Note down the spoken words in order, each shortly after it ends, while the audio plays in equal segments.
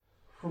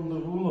From the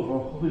Rule of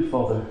our Holy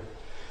Father,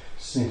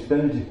 St.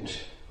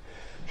 Benedict,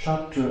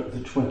 chapter the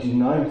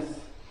 29th,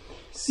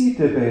 Si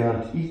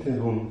debeant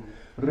iterum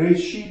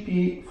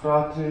recipi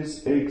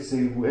fratres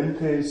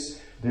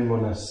exeguentes de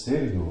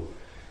monasterio,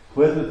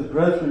 whether the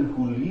brethren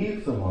who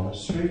leave the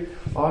monastery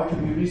are to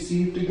be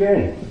received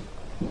again.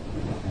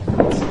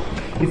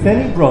 If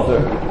any brother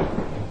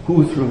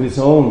who through his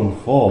own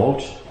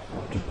fault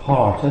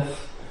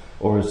departeth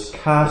or is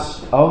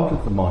cast out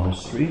of the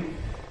monastery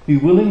be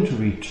willing to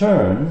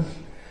return,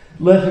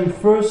 let him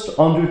first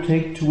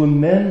undertake to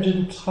amend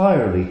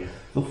entirely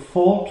the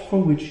fault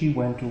for which he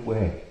went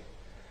away,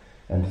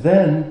 and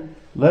then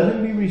let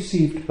him be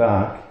received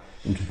back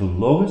into the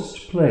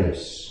lowest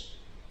place,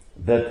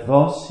 that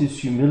thus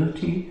his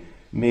humility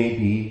may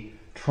be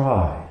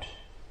tried.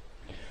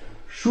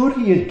 Should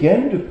he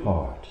again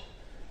depart,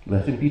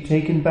 let him be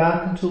taken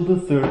back until the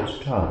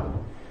third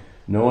time,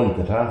 knowing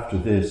that after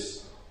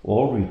this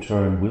all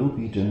return will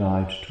be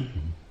denied to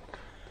him.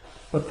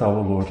 But thou,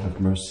 O Lord, have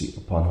mercy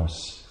upon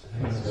us.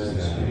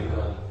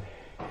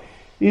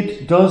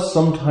 It does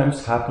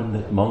sometimes happen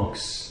that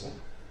monks,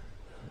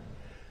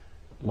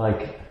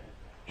 like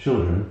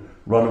children,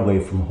 run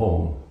away from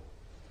home.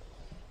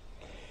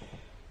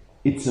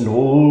 It's an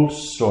old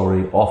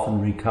story often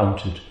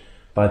recounted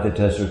by the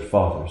Desert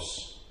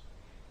Fathers.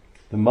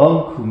 The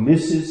monk who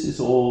misses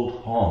his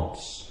old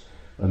haunts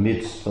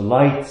amidst the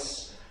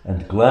lights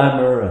and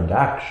glamour and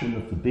action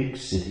of the big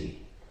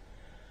city,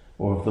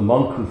 or of the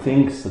monk who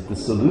thinks that the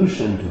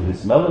solution to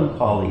his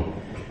melancholy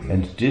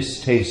and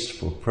distaste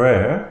for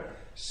prayer,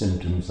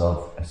 symptoms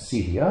of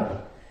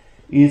acedia,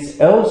 is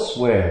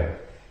elsewhere,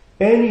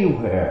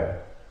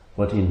 anywhere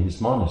but in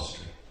his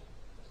monastery.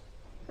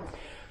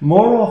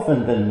 More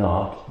often than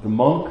not, the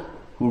monk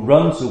who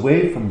runs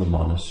away from the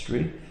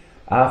monastery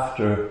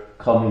after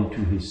coming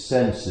to his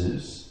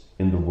senses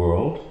in the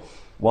world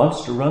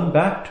wants to run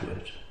back to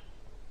it.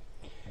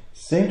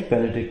 Saint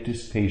Benedict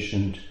is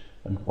patient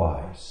and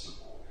wise.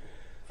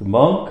 The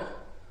monk,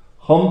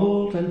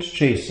 humbled and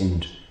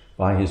chastened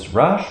by his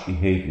rash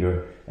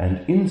behavior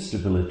and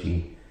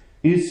instability,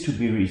 is to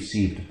be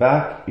received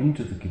back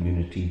into the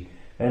community,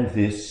 and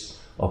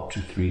this up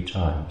to 3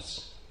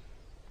 times.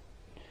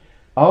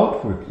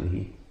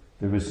 Outwardly,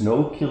 there is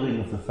no killing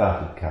of the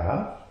fatted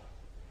calf,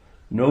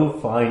 no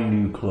fine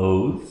new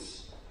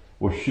clothes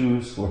or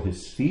shoes for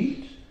his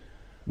feet,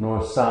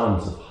 nor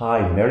sounds of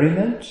high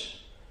merriment,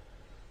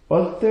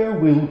 but there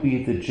will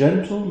be the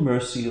gentle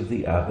mercy of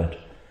the abbot,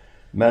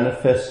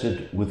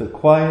 manifested with a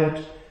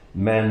quiet,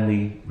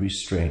 manly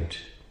restraint.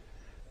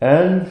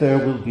 And there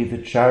will be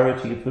the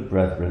charity of the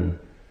brethren,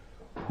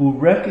 who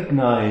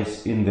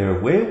recognize in their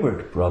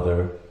wayward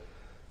brother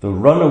the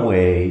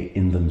runaway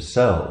in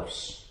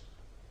themselves,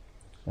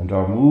 and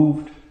are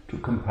moved to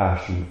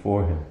compassion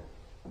for him.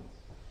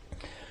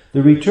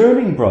 The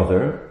returning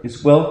brother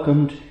is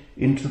welcomed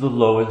into the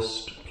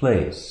lowest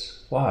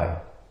place. Why?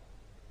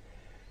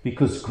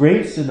 Because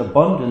grace in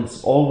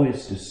abundance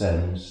always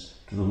descends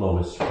to the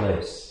lowest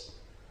place,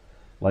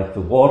 like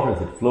the water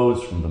that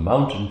flows from the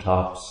mountain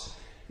tops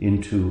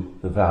into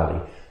the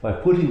valley. By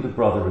putting the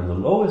brother in the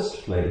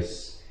lowest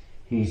place,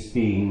 he's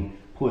being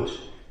put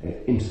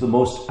into the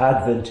most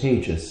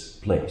advantageous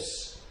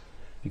place,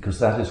 because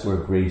that is where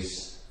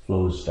grace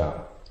flows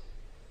down.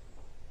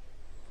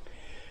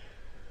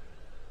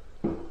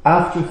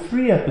 After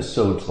 3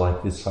 episodes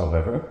like this,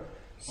 however,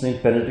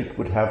 St. Benedict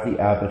would have the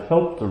abbot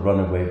help the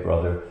runaway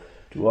brother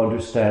to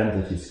understand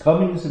that his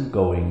comings and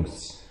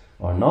goings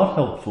are not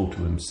helpful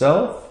to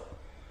himself,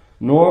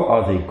 nor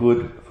are they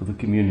good for the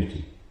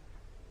community.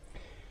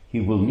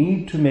 He will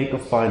need to make a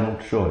final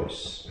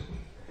choice.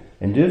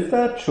 And if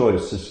that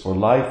choice is for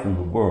life in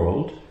the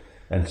world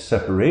and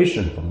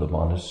separation from the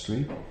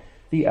monastery,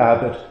 the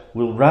abbot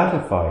will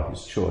ratify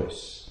his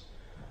choice.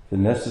 The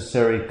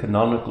necessary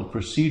canonical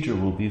procedure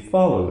will be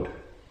followed,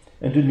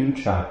 and a new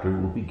chapter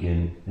will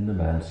begin in the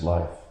man's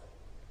life.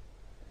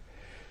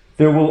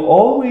 There will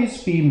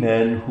always be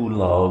men who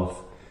love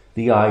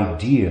the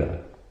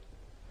idea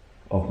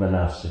of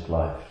monastic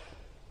life,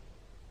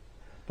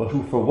 but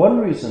who for one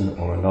reason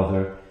or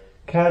another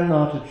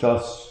cannot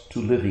adjust to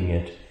living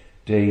it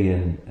day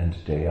in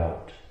and day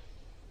out.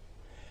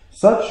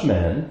 Such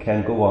men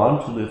can go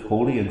on to live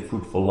holy and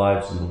fruitful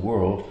lives in the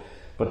world,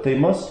 but they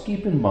must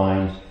keep in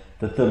mind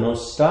that the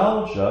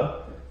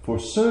nostalgia for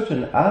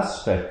certain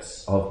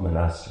aspects of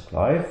monastic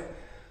life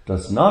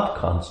does not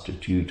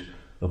constitute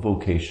a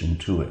vocation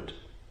to it.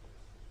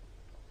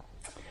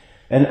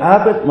 An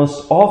abbot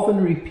must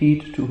often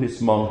repeat to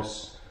his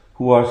monks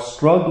who are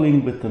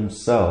struggling with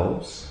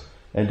themselves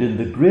and in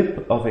the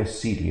grip of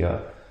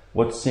acedia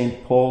what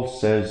St. Paul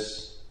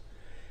says,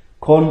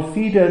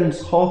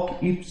 confidens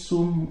hoc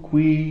ipsum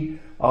qui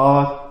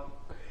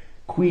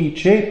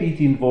cepit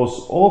in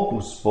vos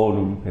opus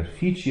bonum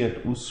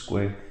perficiat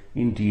usque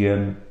in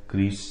diem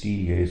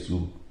Christi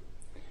Jesu,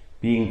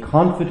 being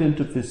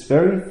confident of this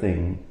very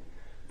thing,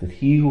 that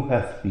he who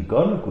hath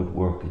begun a good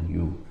work in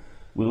you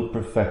will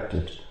perfect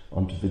it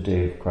unto the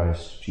day of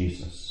Christ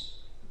Jesus.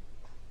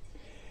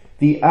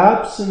 The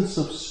absence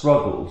of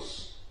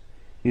struggles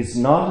is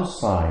not a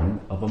sign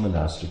of a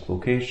monastic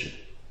vocation.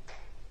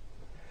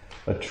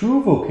 A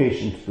true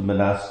vocation to the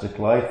monastic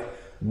life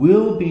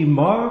will be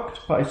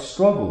marked by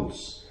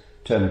struggles,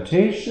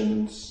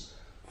 temptations,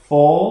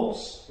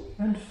 falls,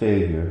 and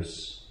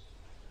failures.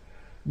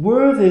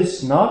 Were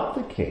this not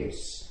the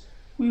case,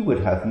 we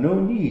would have no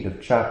need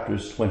of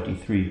chapters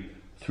 23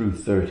 through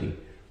 30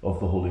 of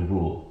the Holy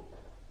Rule.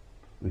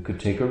 We could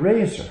take a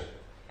razor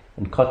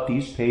and cut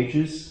these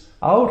pages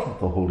out of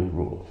the Holy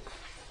Rule.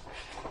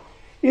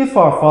 If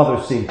our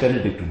Father St.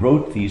 Benedict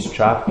wrote these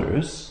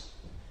chapters,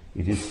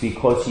 it is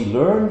because he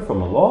learned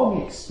from a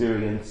long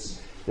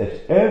experience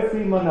that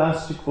every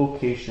monastic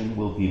vocation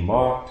will be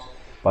marked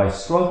by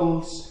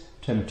struggles,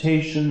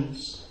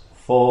 temptations,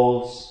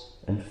 falls,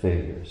 and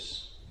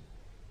failures.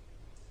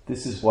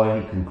 This is why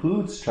he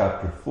concludes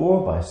chapter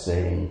 4 by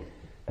saying,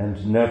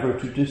 "And never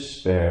to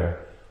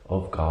despair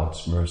of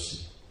God's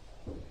mercy."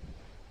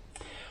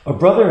 A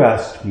brother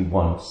asked me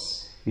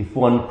once if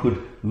one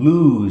could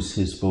lose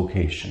his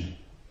vocation.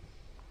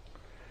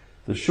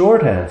 The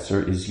short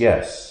answer is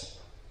yes.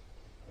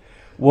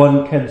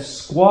 One can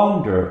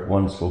squander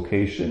one's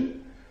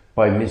vocation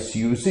by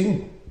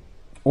misusing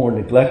or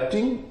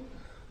neglecting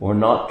or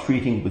not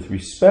treating with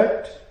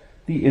respect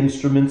the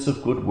instruments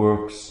of good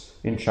works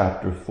in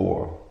chapter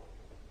 4.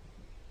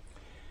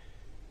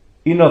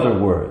 In other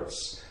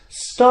words,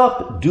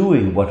 stop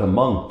doing what a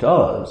monk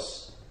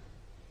does,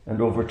 and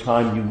over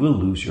time you will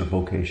lose your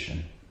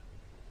vocation.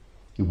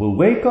 You will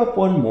wake up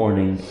one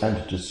morning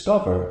and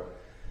discover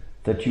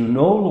that you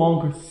no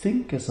longer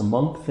think as a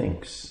monk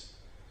thinks,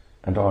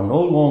 and are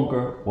no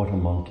longer what a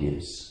monk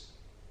is.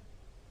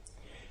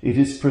 It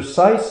is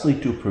precisely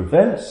to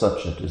prevent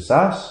such a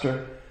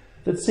disaster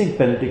that St.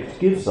 Benedict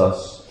gives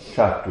us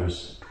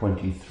chapters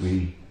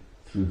 23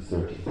 through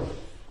 30,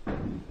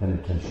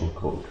 Penitential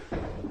Code.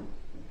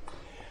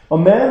 A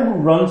man who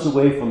runs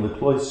away from the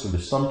cloister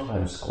is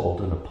sometimes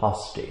called an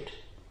apostate.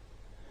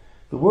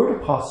 The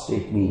word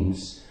apostate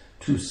means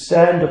to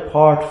stand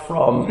apart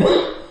from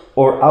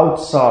or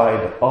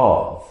outside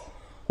of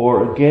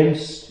or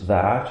against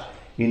that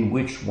in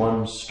which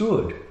one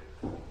stood.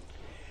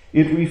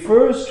 It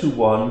refers to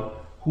one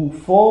who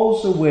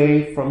falls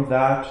away from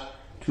that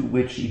to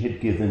which he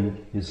had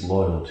given his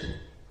loyalty.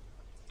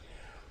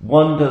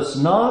 One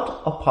does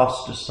not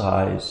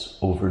apostatize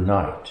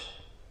overnight.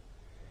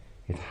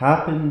 It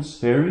happens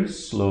very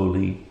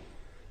slowly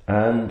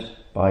and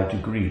by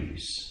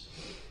degrees.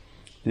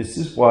 This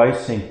is why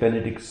St.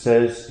 Benedict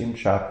says in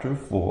chapter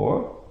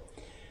 4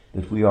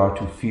 that we are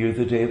to fear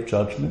the day of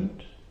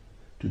judgment,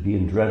 to be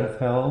in dread of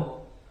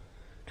hell,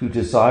 to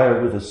desire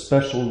with a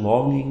special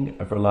longing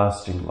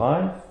everlasting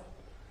life,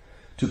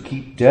 to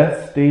keep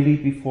death daily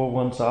before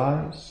one's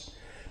eyes,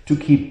 to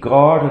keep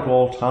guard at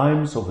all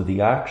times over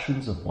the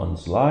actions of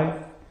one's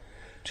life,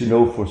 to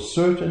know for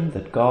certain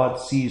that God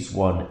sees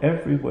one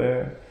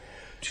everywhere,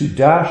 to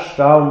dash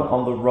down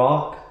on the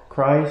rock,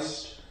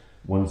 Christ,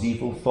 one's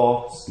evil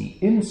thoughts the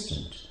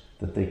instant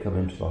that they come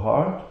into the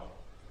heart,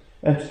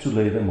 and to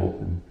lay them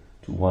open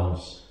to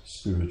one's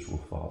spiritual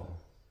Father.